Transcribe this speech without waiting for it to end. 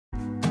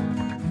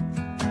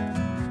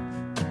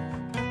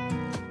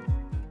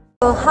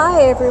Well,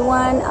 hi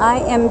everyone, I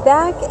am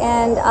back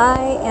and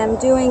I am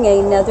doing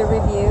another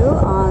review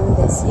on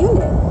this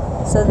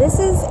unit. So this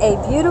is a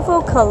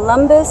beautiful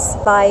Columbus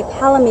by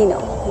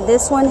Palomino.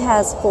 This one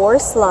has 4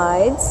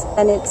 slides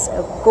and it's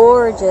a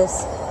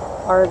gorgeous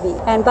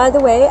RV. And by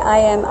the way, I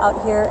am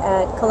out here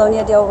at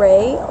Colonia del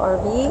Rey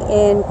RV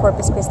in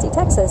Corpus Christi,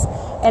 Texas.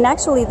 And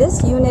actually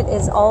this unit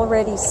is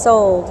already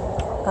sold.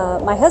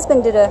 My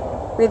husband did a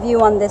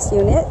review on this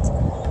unit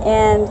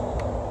and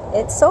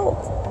it's sold.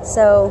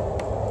 So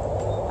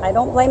I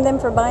don't blame them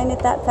for buying it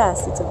that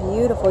fast. It's a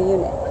beautiful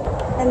unit.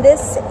 And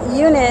this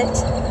unit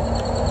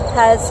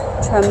has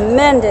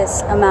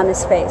tremendous amount of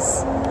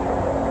space.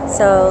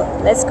 So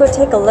let's go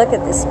take a look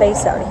at the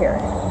space out here.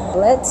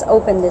 Let's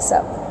open this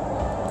up.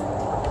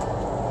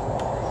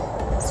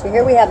 So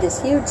here we have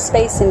this huge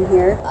space in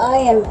here. I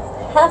am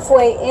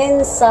halfway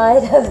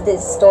inside of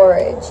this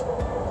storage.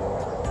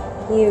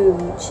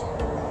 Huge.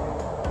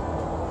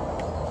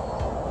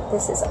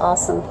 This is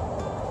awesome.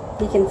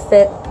 You can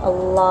fit a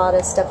lot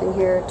of stuff in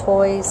here,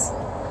 toys,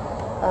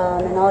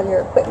 and all your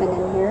equipment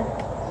in here.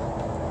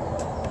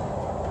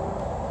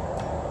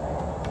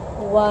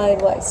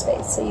 Wide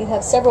space. So you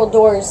have several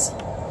doors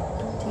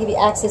to give you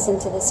access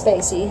into this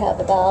space. So you have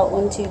about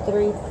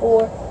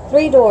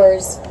 3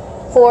 doors,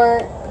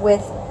 4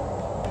 with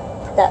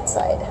that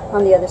side,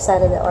 on the other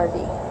side of the RV.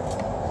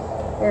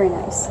 Very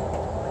nice.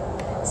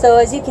 So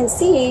as you can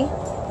see,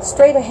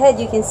 straight ahead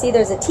you can see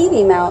there's a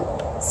TV mount.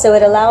 So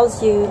it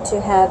allows you to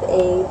have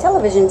a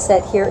television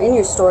set here in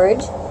your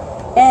storage,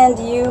 and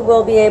you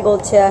will be able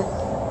to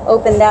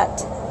open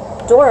that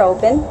door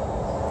open,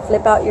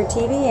 flip out your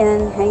TV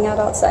and hang out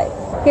outside.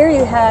 Here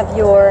you have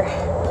your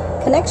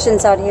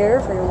connections out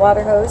here for your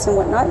water hose and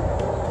whatnot.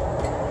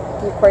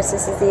 And of course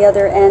this is the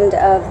other end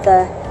of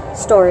the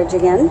storage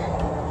again.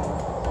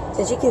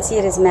 As you can see,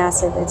 it is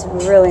massive. It's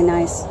really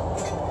nice.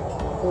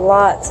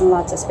 Lots and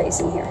lots of space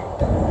in here.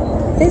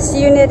 This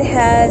unit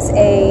has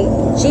a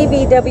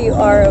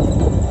GVWR of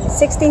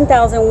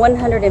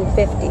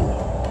 16,150,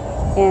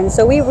 and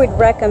so we would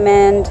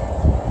recommend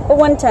a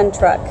 1-ton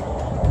truck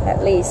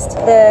at least.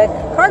 The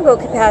cargo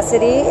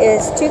capacity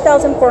is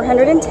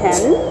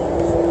 2,410.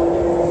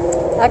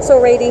 Axle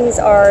ratings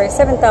are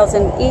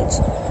 7,000 each,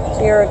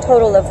 so you're a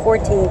total of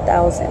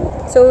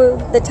 14,000. So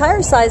the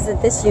tire size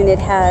that this unit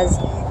has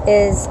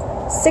is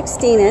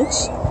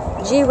 16-inch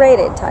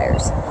G-rated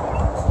tires.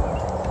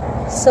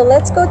 So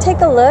let's go take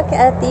a look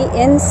at the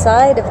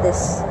inside of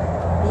this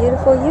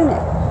beautiful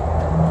unit.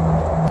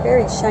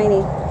 Very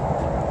shiny.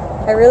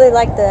 I really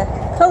like the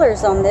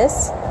colors on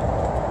this.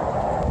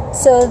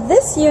 So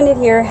this unit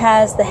here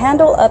has the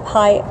handle up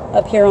high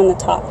up here on the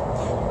top.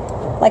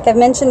 Like I've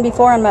mentioned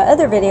before in my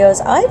other videos,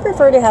 I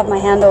prefer to have my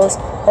handles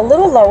a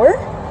little lower,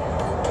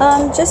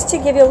 just to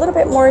give you a little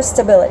bit more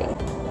stability.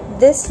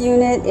 This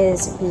unit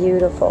is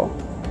beautiful.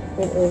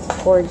 It is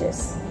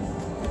gorgeous.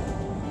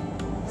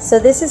 So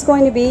this is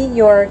going to be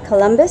your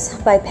Columbus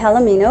by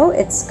Palomino.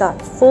 It's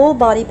got full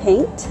body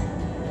paint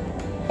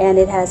and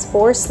it has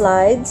 4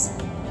 slides.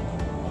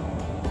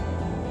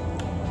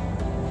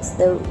 It's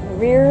the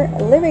rear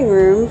living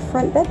room,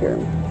 front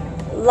bedroom.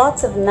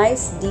 Lots of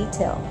nice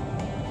detail.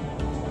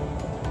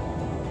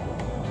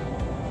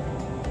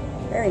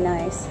 Very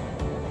nice.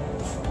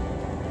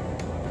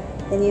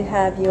 Then you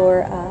have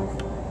your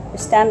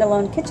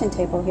standalone kitchen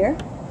table here,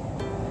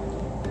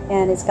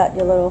 and it's got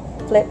your little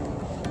flip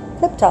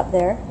top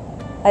there.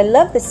 I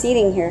love the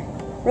seating here.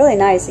 Really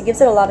nice. It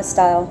gives it a lot of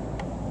style.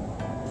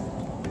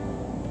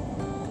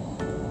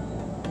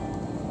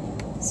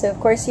 So of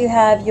course you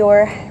have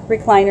your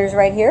recliners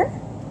right here.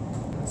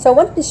 So I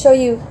wanted to show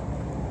you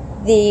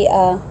the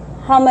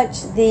how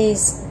much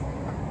these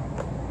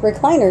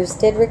recliners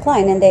did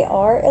recline, and they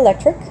are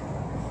electric.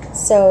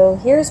 So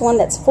here's one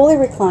that's fully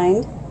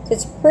reclined. So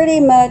it's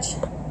pretty much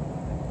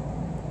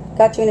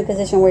got you in a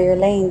position where you're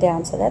laying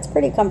down, so that's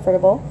pretty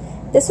comfortable.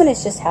 This one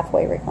is just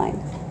halfway reclined.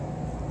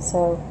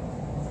 So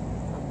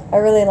I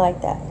really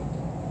like that.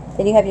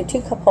 Then you have your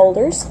 2 cup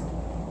holders,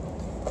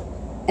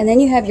 and then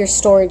you have your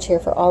storage here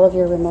for all of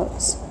your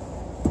remotes.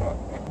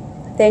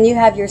 Then you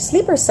have your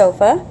sleeper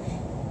sofa.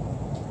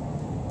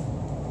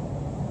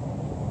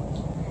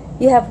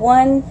 You have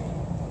one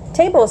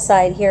table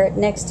side here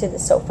next to the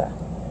sofa.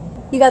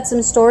 You got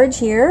some storage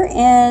here,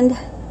 and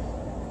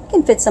you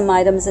can fit some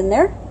items in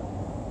there.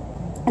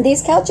 And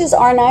these couches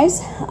are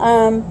nice.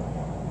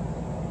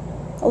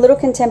 A little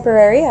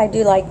contemporary. I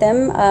do like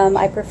them.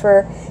 I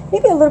prefer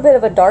maybe a little bit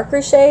of a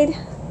darker shade,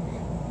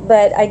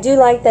 but I do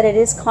like that it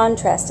is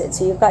contrasted.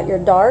 So you've got your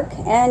dark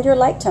and your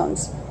light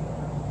tones.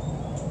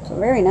 So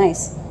very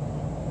nice.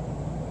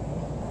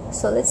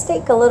 So let's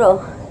take a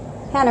little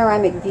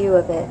panoramic view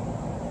of it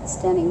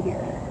standing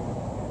here.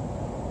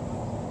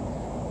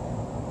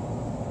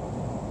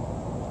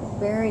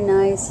 Very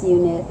nice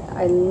unit.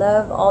 I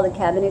love all the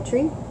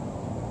cabinetry.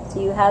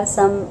 So you have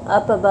some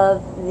up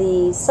above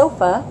the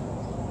sofa,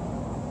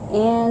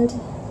 and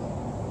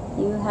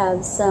you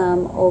have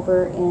some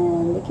over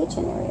in the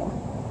kitchen area.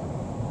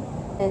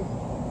 And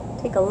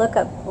take a look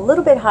up a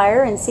little bit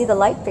higher and see the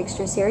light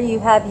fixtures here. You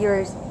have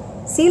your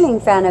ceiling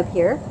fan up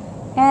here,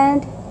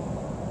 and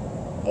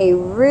a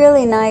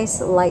really nice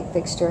light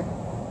fixture.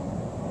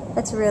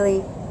 That's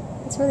really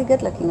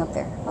good looking up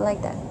there. I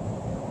like that.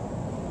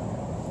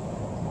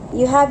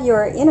 You have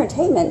your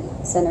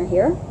entertainment center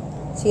here.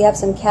 So you have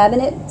some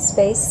cabinet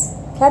space,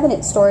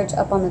 cabinet storage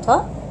up on the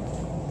top.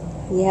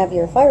 You have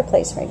your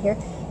fireplace right here.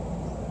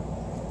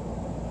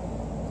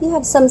 You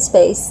have some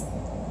space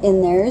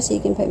in there, so you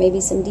can put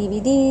maybe some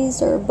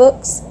DVDs or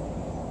books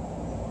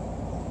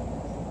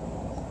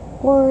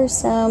or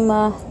some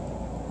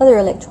other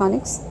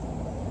electronics.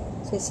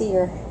 So you see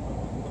your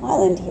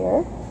island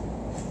here.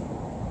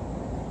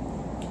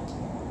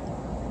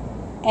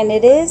 And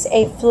it is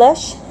a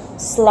flush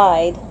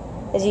slide,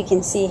 as you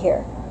can see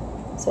here.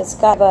 So it's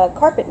got a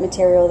carpet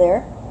material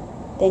there.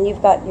 Then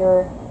you've got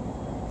your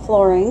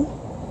flooring.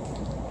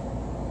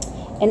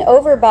 And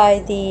over by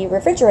the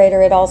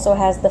refrigerator, it also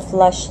has the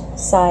flush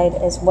side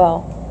as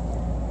well,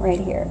 right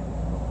here.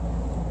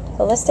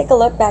 So let's take a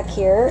look back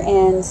here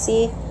and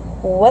see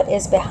what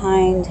is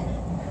behind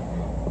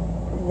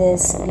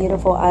this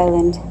beautiful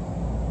island.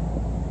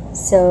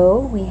 So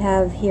we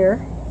have here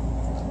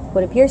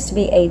what appears to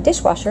be a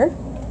dishwasher.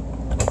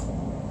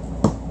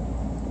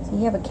 So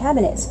you have a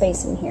cabinet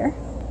space in here.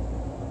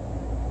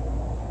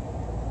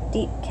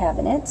 Deep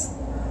cabinets.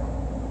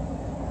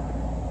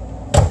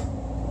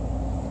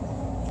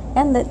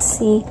 And let's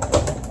see.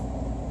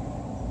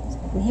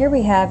 And here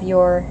we have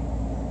your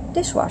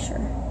dishwasher.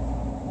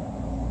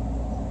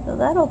 So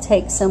that'll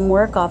take some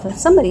work off of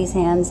somebody's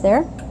hands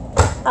there.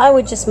 I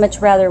would just much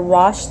rather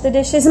wash the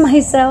dishes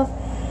myself.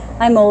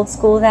 I'm old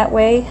school that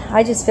way.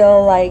 I just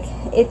feel like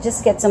it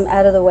just gets them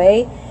out of the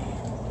way.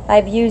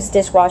 I've used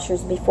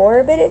dishwashers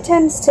before, but it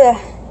tends to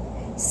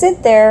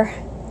sit there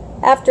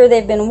after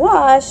they've been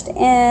washed,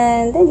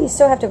 and then you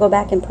still have to go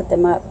back and put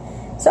them up.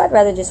 So I'd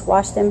rather just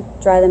wash them,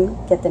 dry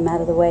them, get them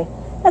out of the way.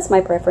 That's my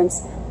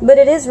preference. But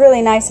it is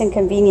really nice and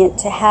convenient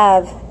to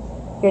have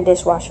your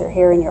dishwasher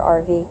here in your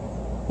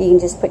RV. You can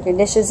just put your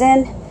dishes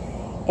in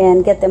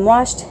and get them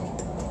washed,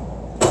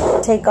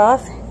 take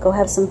off, go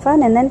have some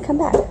fun, and then come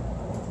back.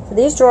 So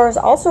these drawers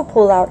also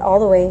pull out all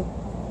the way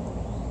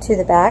to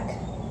the back.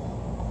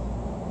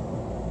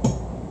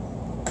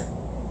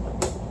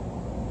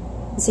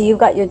 So you've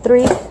got your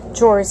 3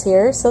 drawers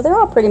here. So they're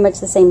all pretty much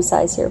the same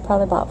size here,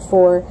 probably about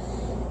 4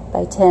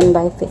 by 10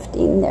 by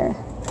 15 there.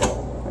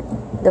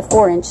 The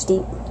 4-inch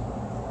deep.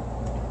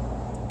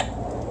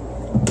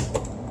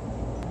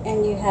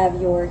 And you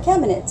have your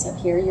cabinets up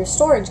here, your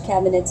storage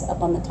cabinets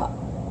up on the top.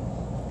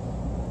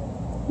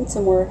 And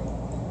some more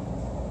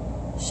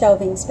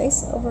shelving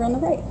space over on the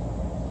right.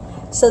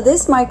 So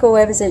this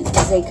microwave is a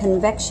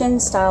convection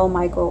style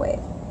microwave.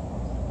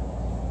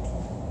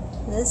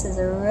 This is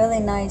a really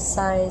nice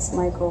size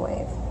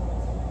microwave.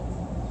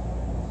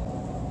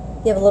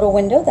 You have a little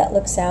window that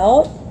looks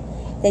out.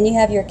 Then you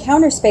have your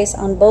counter space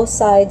on both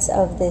sides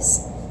of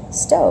this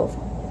stove.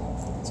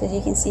 So as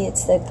you can see,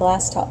 it's the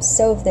glass top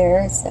stove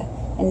there. It's the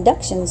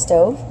induction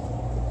stove.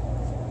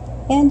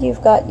 And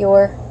you've got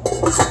your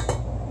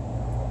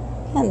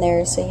pan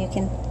there, so you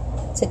can,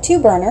 it's a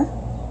 2-burner,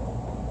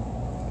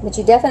 but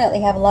you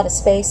definitely have a lot of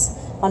space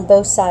on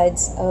both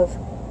sides of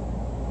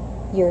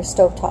your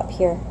stovetop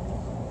here.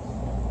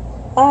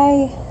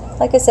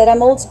 Like I said,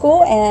 I'm old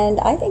school, and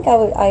I think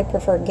I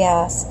prefer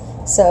gas,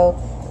 so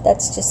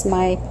that's just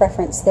my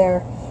preference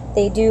there.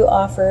 They do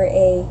offer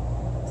a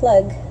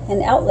plug,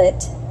 an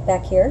outlet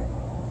back here.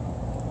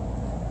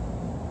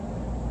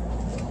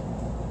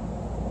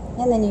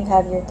 And then you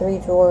have your 3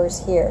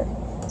 drawers here.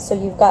 So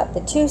you've got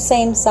the 2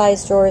 same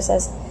size drawers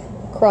as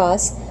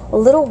across, a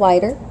little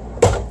wider.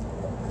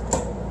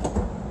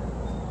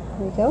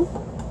 There we go.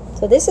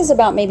 So this is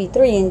about maybe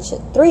 3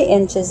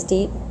 inches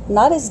deep,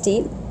 not as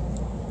deep,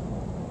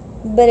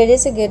 but it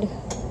is a good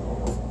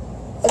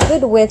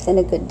width and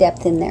a good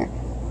depth in there.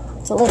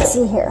 So let's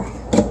see here.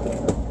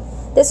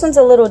 This one's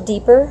a little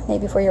deeper,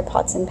 maybe for your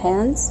pots and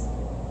pans.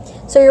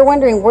 So you're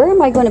wondering, where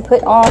am I going to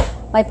put all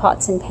my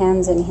pots and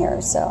pans in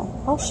here?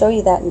 So I'll show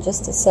you that in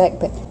just a sec.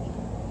 But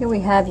here we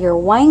have your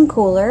wine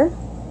cooler.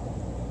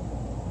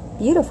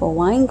 Beautiful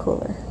wine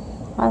cooler.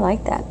 I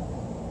like that.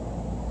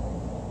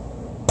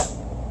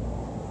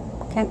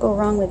 Can't go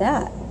wrong with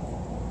that.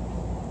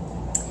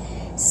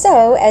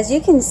 So as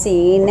you can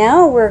see,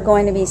 now we're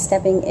going to be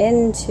stepping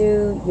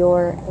into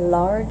your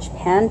large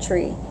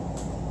pantry.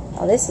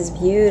 Oh, this is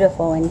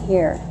beautiful in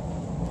here.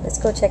 Let's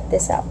go check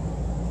this out.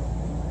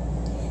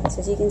 So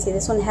as you can see,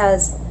 this one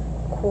has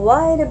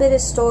quite a bit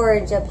of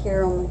storage up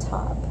here on the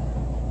top.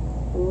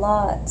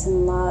 Lots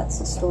and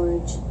lots of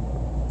storage.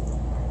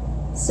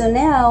 So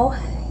now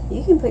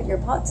you can put your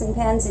pots and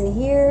pans in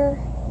here.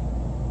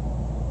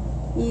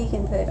 You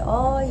can put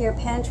all your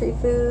pantry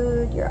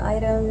food, your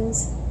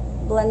items,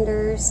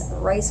 blenders,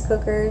 rice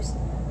cookers,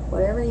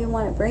 whatever you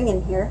want to bring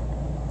in here.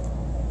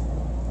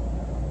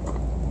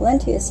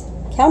 Plenty of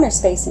counter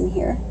space in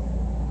here.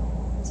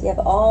 So you have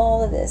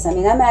all of this. I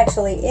mean, I'm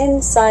actually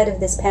inside of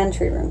this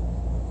pantry room.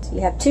 So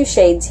you have 2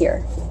 shades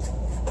here.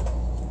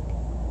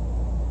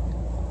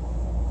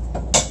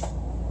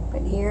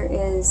 But here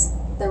is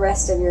the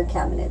rest of your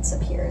cabinets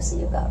up here. So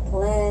you've got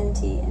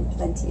plenty and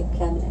plenty of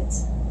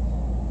cabinets.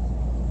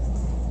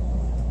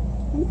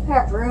 And you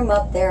have room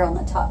up there on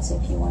the top, so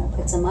if you want to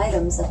put some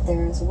items up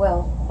there as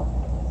well,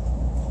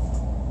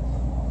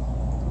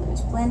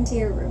 there's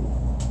plenty of room.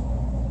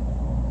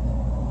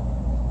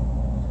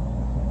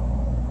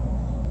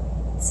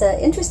 It's an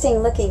interesting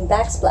looking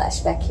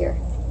backsplash back here.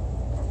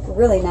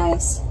 Really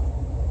nice.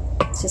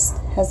 It just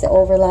has the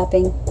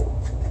overlapping.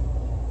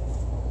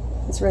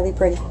 It's really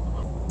pretty.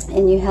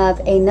 And you have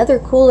another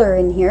cooler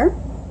in here.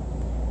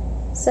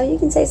 So you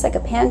can say it's like a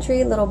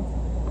pantry,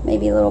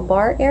 maybe a little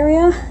bar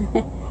area.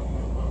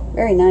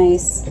 Very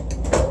nice.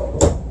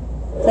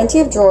 Plenty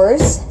of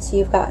drawers. So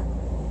you've got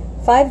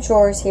 5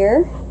 drawers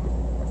here.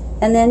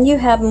 And then you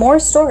have more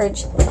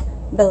storage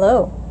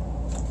below.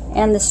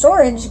 And the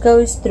storage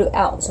goes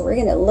throughout. So we're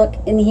going to look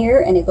in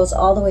here, and it goes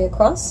all the way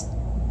across.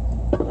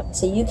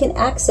 So you can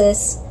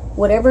access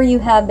whatever you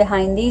have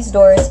behind these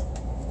doors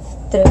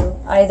through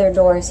either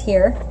doors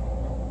here.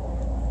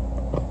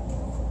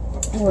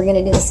 And we're going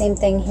to do the same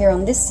thing here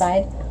on this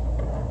side.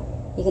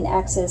 You can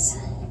access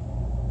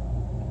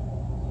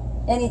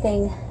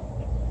anything,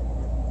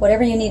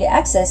 whatever you need to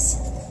access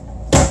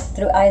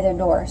through either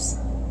doors.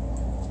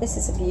 This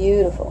is a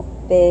beautiful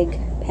big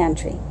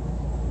pantry.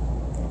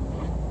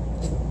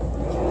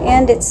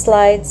 And it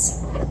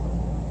slides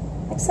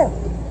like so.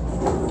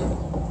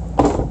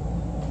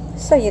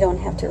 So you don't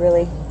have to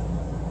really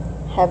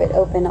have it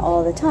open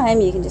all the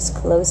time. You can just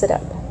close it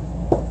up.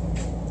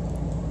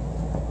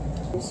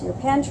 Here's your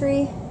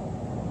pantry,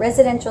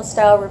 residential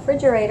style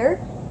refrigerator,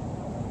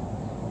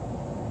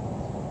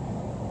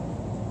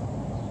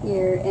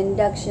 your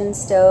induction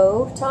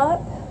stove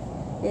top,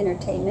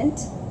 entertainment,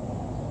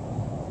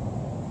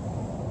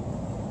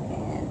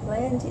 and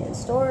plenty of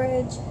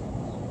storage.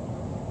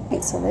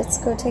 Okay, so let's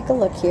go take a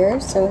look here.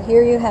 So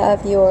here you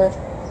have your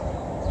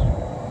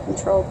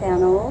control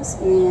panels,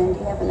 and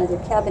you have another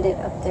cabinet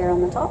up there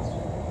on the top.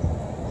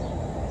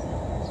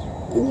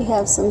 And you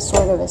have some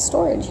sort of a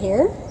storage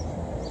here.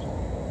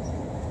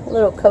 A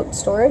little coat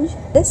storage.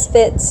 This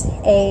fits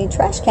a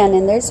trash can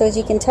in there, so as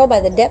you can tell by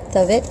the depth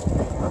of it,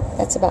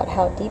 that's about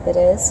how deep it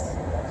is.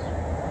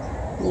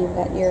 And you've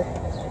got your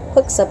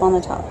hooks up on the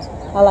top.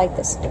 I like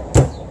this.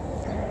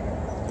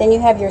 Then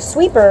you have your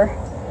sweeper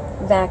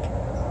vac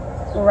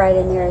right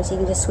in there, so you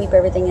can just sweep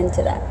everything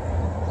into that.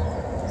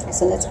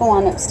 So let's go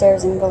on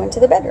upstairs and go into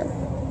the bedroom.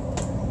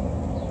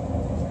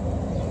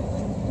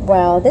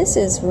 Wow, this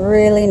is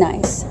really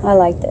nice. I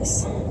like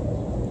this.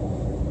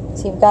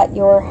 So you've got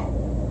your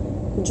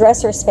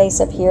dresser space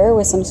up here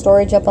with some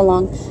storage up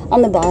along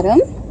on the bottom.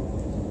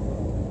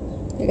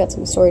 You've got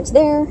some storage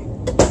there.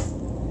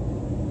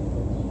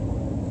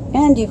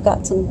 And you've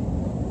got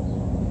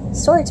some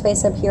storage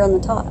space up here on the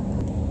top.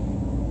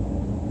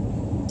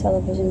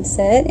 Television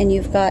set, and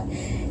you've got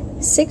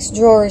 6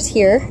 drawers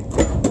here.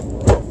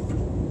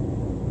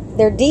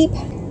 They're deep.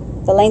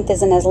 The length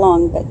isn't as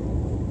long, but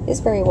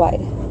it's very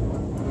wide.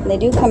 And they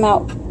do come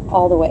out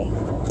all the way.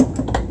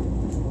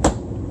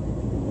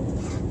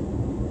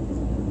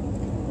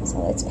 So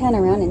let's pan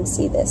around and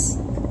see this.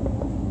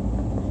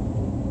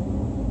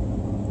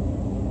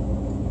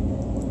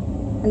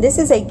 And this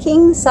is a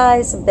king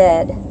size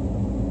bed.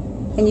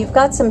 And you've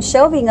got some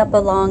shelving up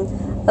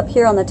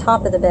here on the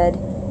top of the bed,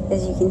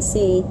 as you can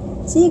see.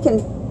 So you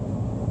can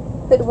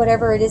put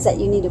whatever it is that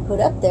you need to put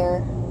up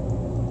there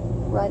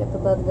right up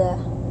above the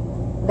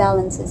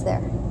valances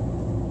there.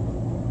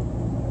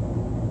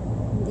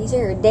 These are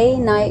your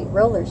day-night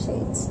roller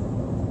shades.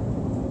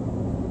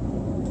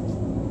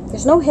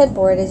 There's no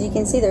headboard. As you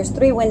can see, there's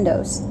 3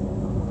 windows.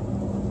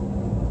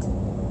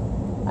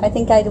 I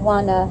think I'd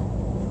want a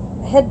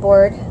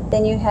headboard.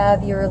 Then you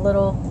have your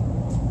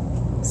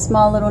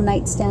small little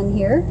nightstand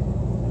here.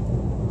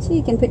 So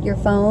you can put your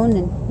phone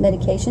and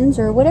medications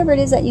or whatever it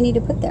is that you need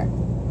to put there.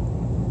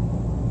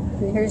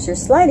 And here's your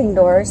sliding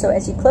door, so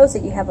as you close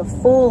it, you have a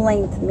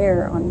full-length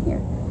mirror on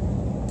here.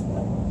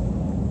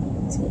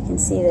 So you can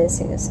see this.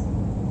 It goes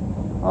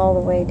all the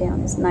way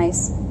down. It's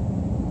nice.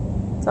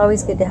 It's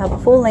always good to have a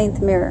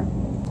full-length mirror.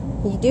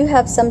 You do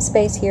have some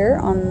space here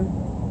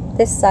on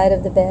this side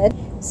of the bed.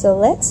 So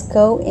let's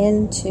go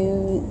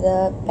into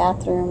the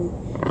bathroom.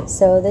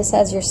 So this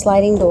has your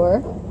sliding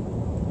door.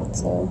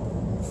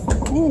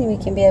 And we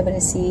can be able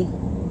to see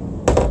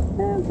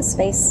the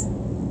space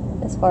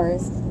as far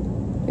as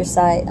your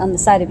side, on the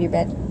side of your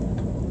bed.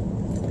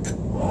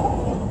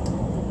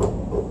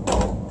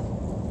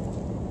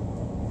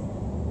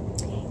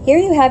 Here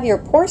you have your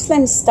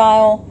porcelain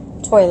style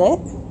toilet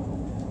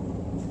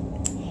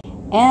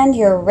and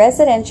your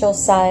residential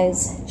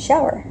size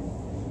shower.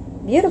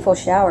 Beautiful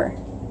shower.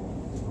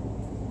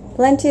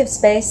 Plenty of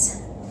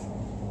space.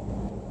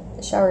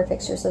 The shower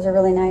fixtures, those are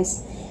really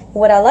nice.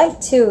 What I like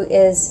too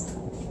is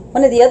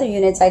one of the other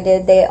units I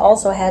did, they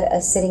also had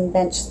a sitting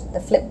bench, the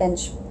flip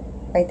bench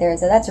right there.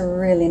 So that's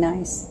really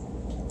nice.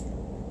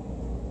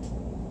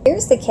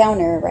 Here's the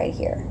counter right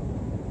here.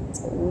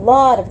 It's a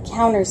lot of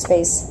counter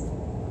space.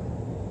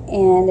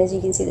 And as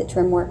you can see, the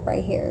trim work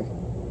right here.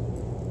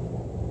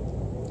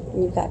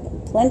 And you've got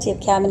plenty of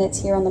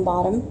cabinets here on the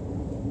bottom.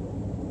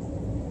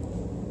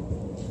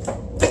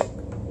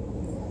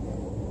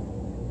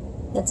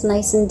 That's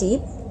nice and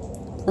deep.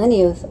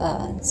 Plenty of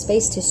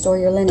space to store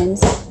your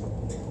linens.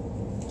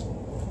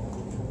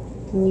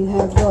 And you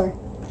have your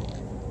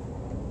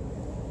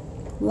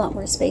a lot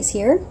more space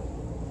here.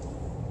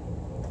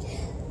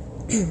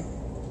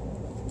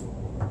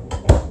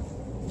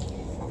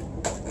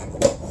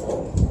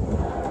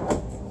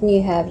 And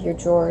you have your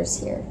drawers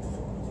here.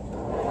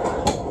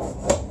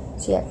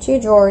 So you have 2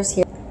 drawers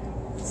here.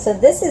 So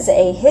this is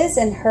a his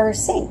and her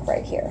sink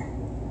right here.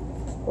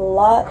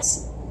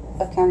 Lots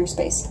of counter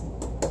space.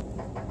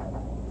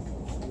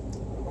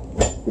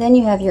 Then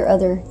you have your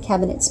other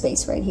cabinet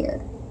space right here.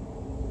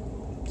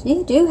 So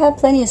you do have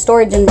plenty of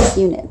storage in this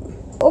unit.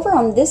 Over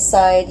on this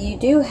side, you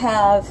do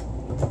have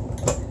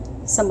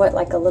somewhat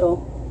like a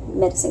little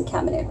medicine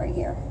cabinet right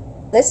here.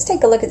 Let's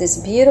take a look at this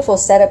beautiful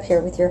setup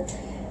here with your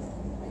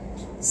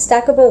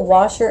stackable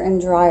washer and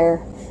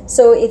dryer.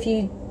 So if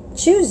you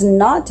choose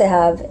not to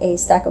have a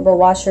stackable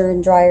washer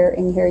and dryer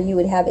in here, you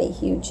would have a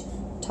huge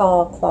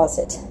tall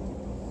closet.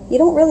 You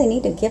don't really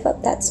need to give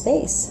up that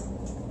space,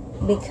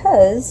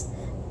 because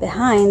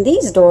behind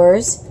these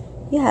doors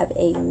you have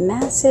a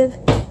massive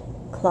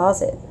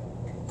closet.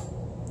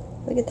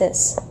 Look at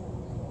this.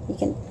 You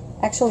can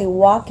actually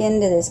walk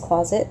into this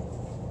closet,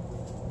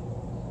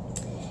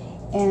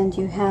 and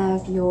you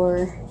have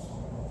your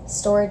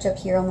storage up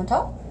here on the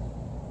top.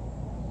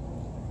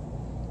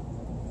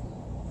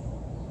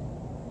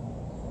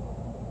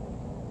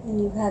 And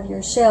you have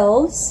your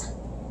shelves.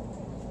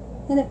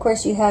 And of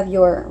course you have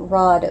your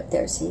rod up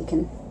there, so you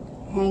can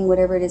hang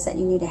whatever it is that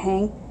you need to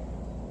hang.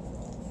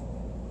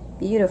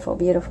 Beautiful,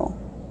 beautiful.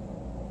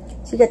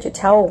 So you got your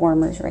towel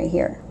warmers right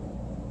here.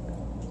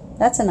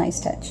 That's a nice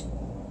touch.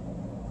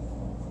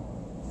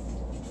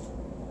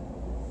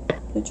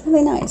 It's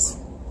really nice.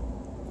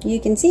 You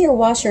can see your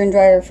washer and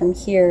dryer from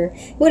here.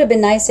 It would have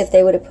been nice if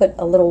they would have put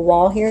a little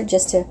wall here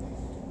just to,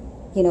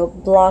 you know,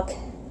 block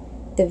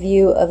the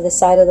view of the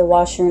side of the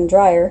washer and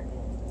dryer.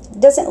 It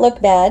doesn't look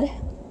bad,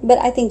 but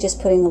I think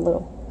just putting a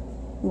little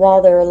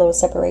wall there, a little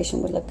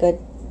separation would look good.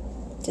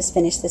 Just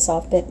finish this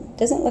off, but it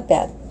doesn't look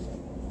bad.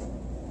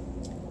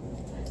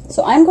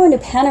 So I'm going to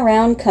pan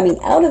around coming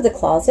out of the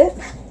closet.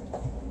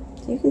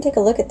 So you can take a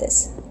look at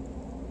this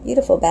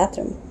beautiful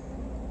bathroom.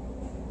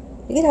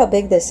 Look at how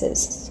big this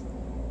is.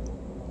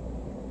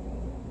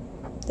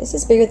 This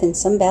is bigger than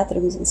some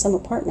bathrooms in some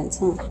apartments,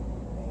 huh?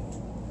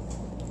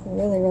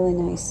 Really, really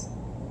nice.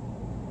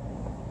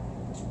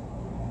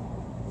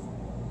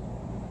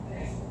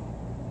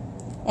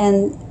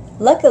 And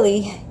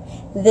luckily,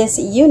 this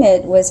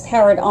unit was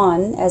powered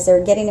on as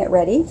they're getting it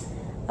ready.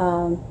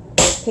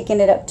 Picking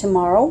it up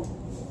tomorrow.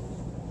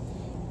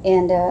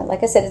 And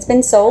like I said, it's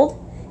been sold,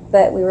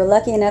 but we were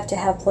lucky enough to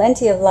have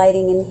plenty of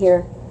lighting in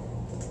here,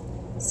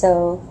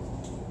 so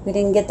we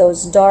didn't get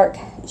those dark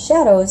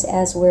shadows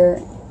as we're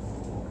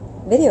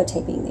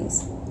videotaping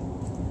these.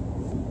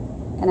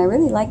 And I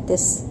really like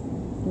this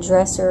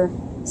dresser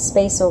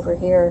space over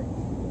here.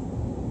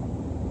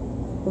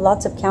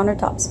 Lots of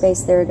countertop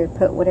space there to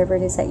put whatever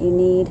it is that you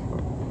need.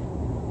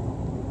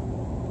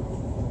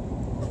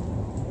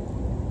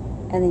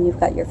 And then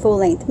you've got your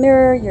full-length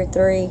mirror, your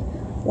 3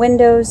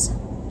 windows.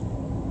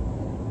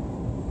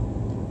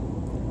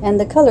 And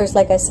the colors,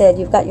 like I said,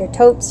 you've got your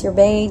taupes, your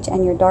beige,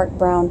 and your dark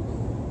brown.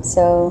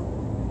 So,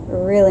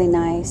 really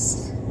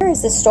nice. Here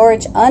is the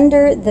storage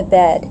under the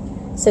bed.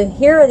 So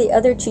here are the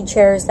other 2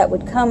 chairs that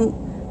would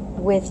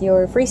come with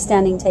your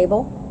freestanding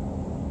table.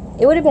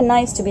 It would have been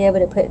nice to be able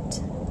to put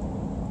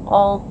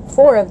all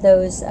 4 of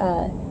those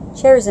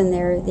chairs in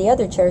there, the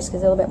other chairs,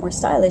 because they're a little bit more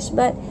stylish,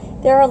 but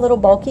they're a little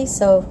bulky,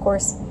 so of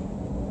course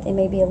they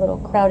may be a little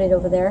crowded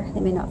over there. They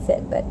may not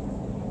fit, but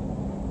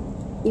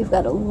you've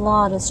got a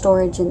lot of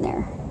storage in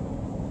there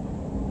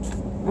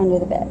under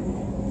the bed.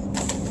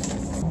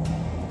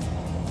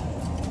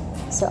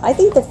 So I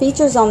think the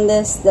features on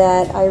this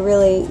that I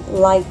really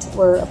liked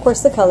were, of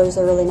course, the colors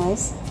are really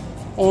nice,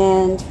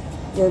 and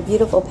your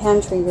beautiful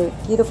pantry, your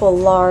beautiful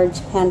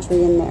large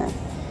pantry in there.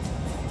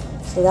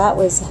 So that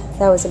was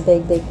a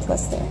big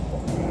plus there.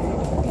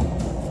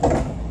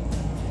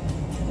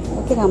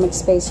 Look at how much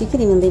space. You can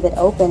even leave it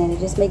open and it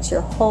just makes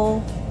your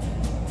whole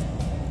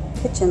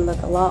kitchen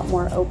look a lot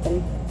more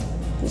open.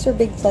 These are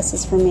big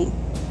pluses for me.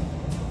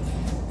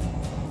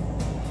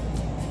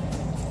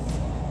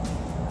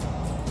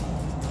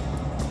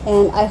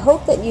 And I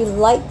hope that you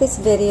like this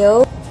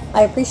video.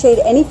 I appreciate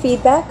any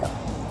feedback,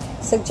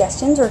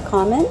 suggestions, or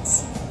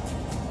comments.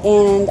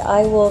 And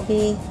I will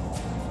be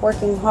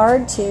working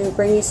hard to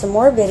bring you some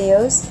more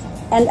videos.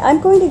 And I'm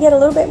going to get a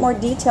little bit more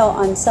detail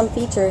on some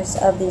features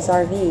of these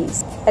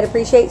RVs. I'd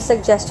appreciate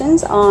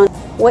suggestions on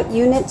what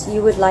units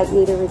you would like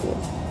me to review.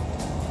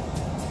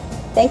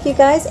 Thank you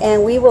guys,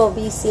 and we will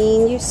be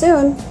seeing you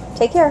soon.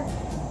 Take care.